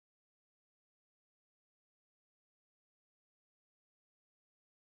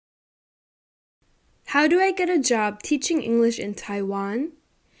How do I get a job teaching English in Taiwan?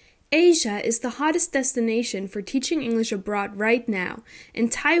 Asia is the hottest destination for teaching English abroad right now,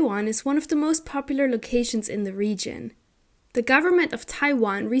 and Taiwan is one of the most popular locations in the region. The government of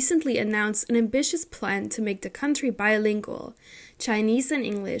Taiwan recently announced an ambitious plan to make the country bilingual, Chinese and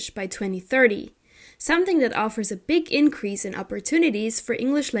English, by 2030, something that offers a big increase in opportunities for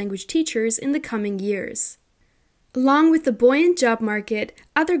English language teachers in the coming years. Along with the buoyant job market,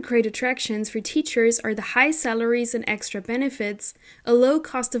 other great attractions for teachers are the high salaries and extra benefits, a low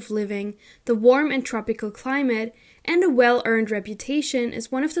cost of living, the warm and tropical climate, and a well-earned reputation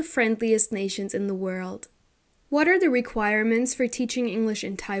as one of the friendliest nations in the world. What are the requirements for teaching English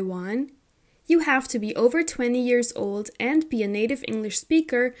in Taiwan? You have to be over 20 years old and be a native English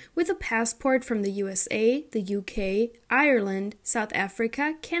speaker with a passport from the USA, the UK, Ireland, South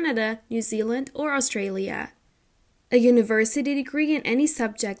Africa, Canada, New Zealand, or Australia. A university degree in any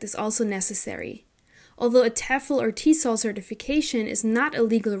subject is also necessary. Although a TEFL or TESOL certification is not a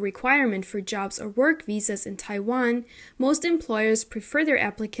legal requirement for jobs or work visas in Taiwan, most employers prefer their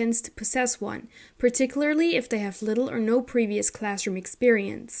applicants to possess one, particularly if they have little or no previous classroom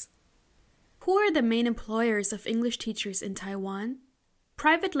experience. Who are the main employers of English teachers in Taiwan?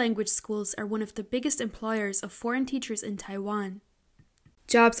 Private language schools are one of the biggest employers of foreign teachers in Taiwan.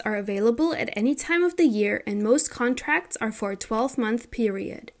 Jobs are available at any time of the year, and most contracts are for a 12-month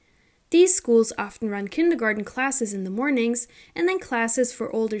period. These schools often run kindergarten classes in the mornings and then classes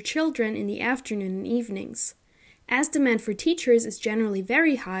for older children in the afternoon and evenings. As demand for teachers is generally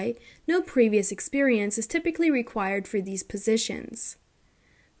very high, no previous experience is typically required for these positions.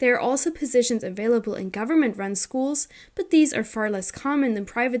 There are also positions available in government-run schools, but these are far less common than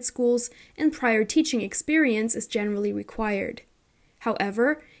private schools, and prior teaching experience is generally required.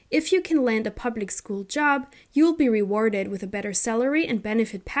 However, if you can land a public school job, you will be rewarded with a better salary and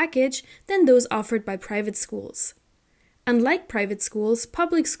benefit package than those offered by private schools. Unlike private schools,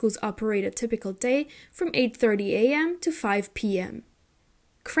 public schools operate a typical day from 8:30 a.m. to 5 p.m.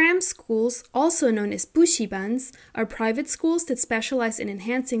 Cram schools, also known as buxibans, are private schools that specialize in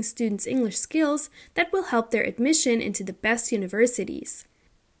enhancing students' English skills that will help their admission into the best universities.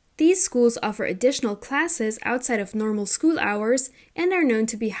 These schools offer additional classes outside of normal school hours and are known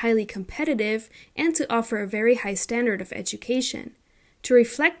to be highly competitive and to offer a very high standard of education. To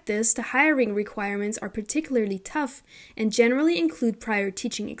reflect this, the hiring requirements are particularly tough and generally include prior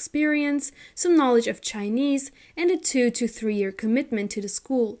teaching experience, some knowledge of Chinese, and a 2 to 3 year commitment to the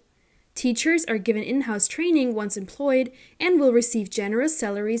school. Teachers are given in-house training once employed and will receive generous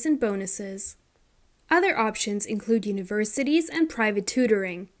salaries and bonuses. Other options include universities and private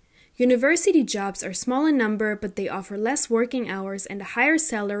tutoring. University jobs are small in number, but they offer less working hours and a higher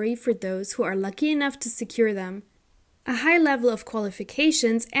salary for those who are lucky enough to secure them. A high level of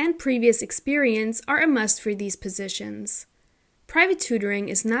qualifications and previous experience are a must for these positions. Private tutoring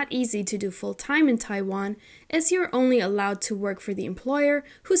is not easy to do full-time in Taiwan, as you are only allowed to work for the employer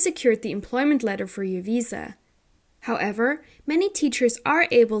who secured the employment letter for your visa. However, many teachers are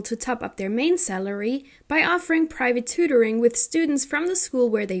able to top up their main salary by offering private tutoring with students from the school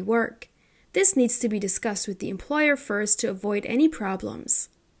where they work. This needs to be discussed with the employer first to avoid any problems.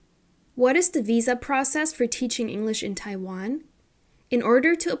 What is the visa process for teaching English in Taiwan? In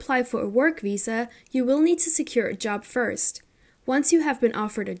order to apply for a work visa, you will need to secure a job first. Once you have been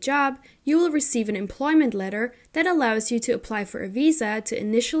offered a job, you will receive an employment letter that allows you to apply for a visa to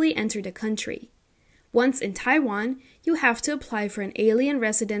initially enter the country. Once in Taiwan, you have to apply for an Alien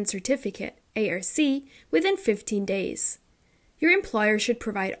Resident Certificate, ARC, within 15 days. Your employer should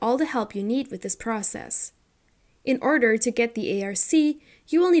provide all the help you need with this process. In order to get the ARC,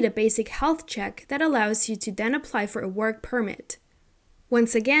 you will need a basic health check that allows you to then apply for a work permit.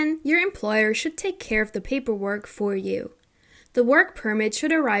 Once again, your employer should take care of the paperwork for you. The work permit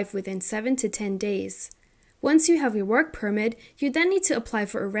should arrive within 7 to 10 days. Once you have your work permit, you then need to apply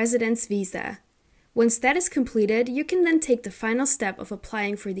for a residence visa. Once that is completed, you can then take the final step of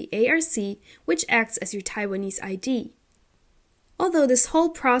applying for the ARC, which acts as your Taiwanese ID. Although this whole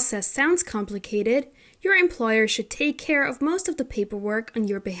process sounds complicated, your employer should take care of most of the paperwork on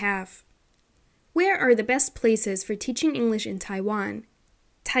your behalf. Where are the best places for teaching English in Taiwan?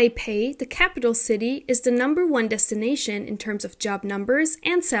 Taipei, the capital city, is the #1 destination in terms of job numbers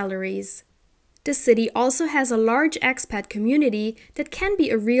and salaries. The city also has a large expat community that can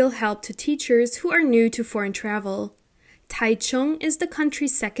be a real help to teachers who are new to foreign travel. Taichung is the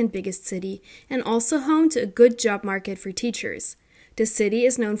country's second biggest city and also home to a good job market for teachers. The city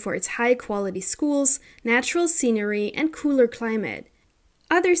is known for its high-quality schools, natural scenery, and cooler climate.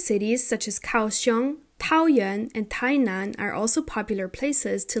 Other cities such as Kaohsiung, Taoyuan, and Tainan are also popular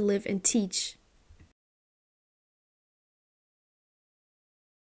places to live and teach.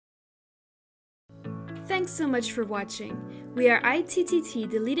 Thanks so much for watching. We are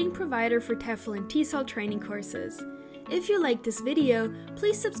ITTT, the leading provider for TEFL and TESOL training courses. If you like this video,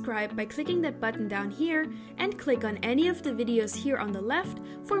 please subscribe by clicking that button down here and click on any of the videos here on the left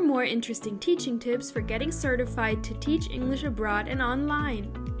for more interesting teaching tips for getting certified to teach English abroad and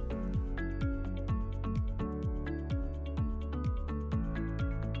online.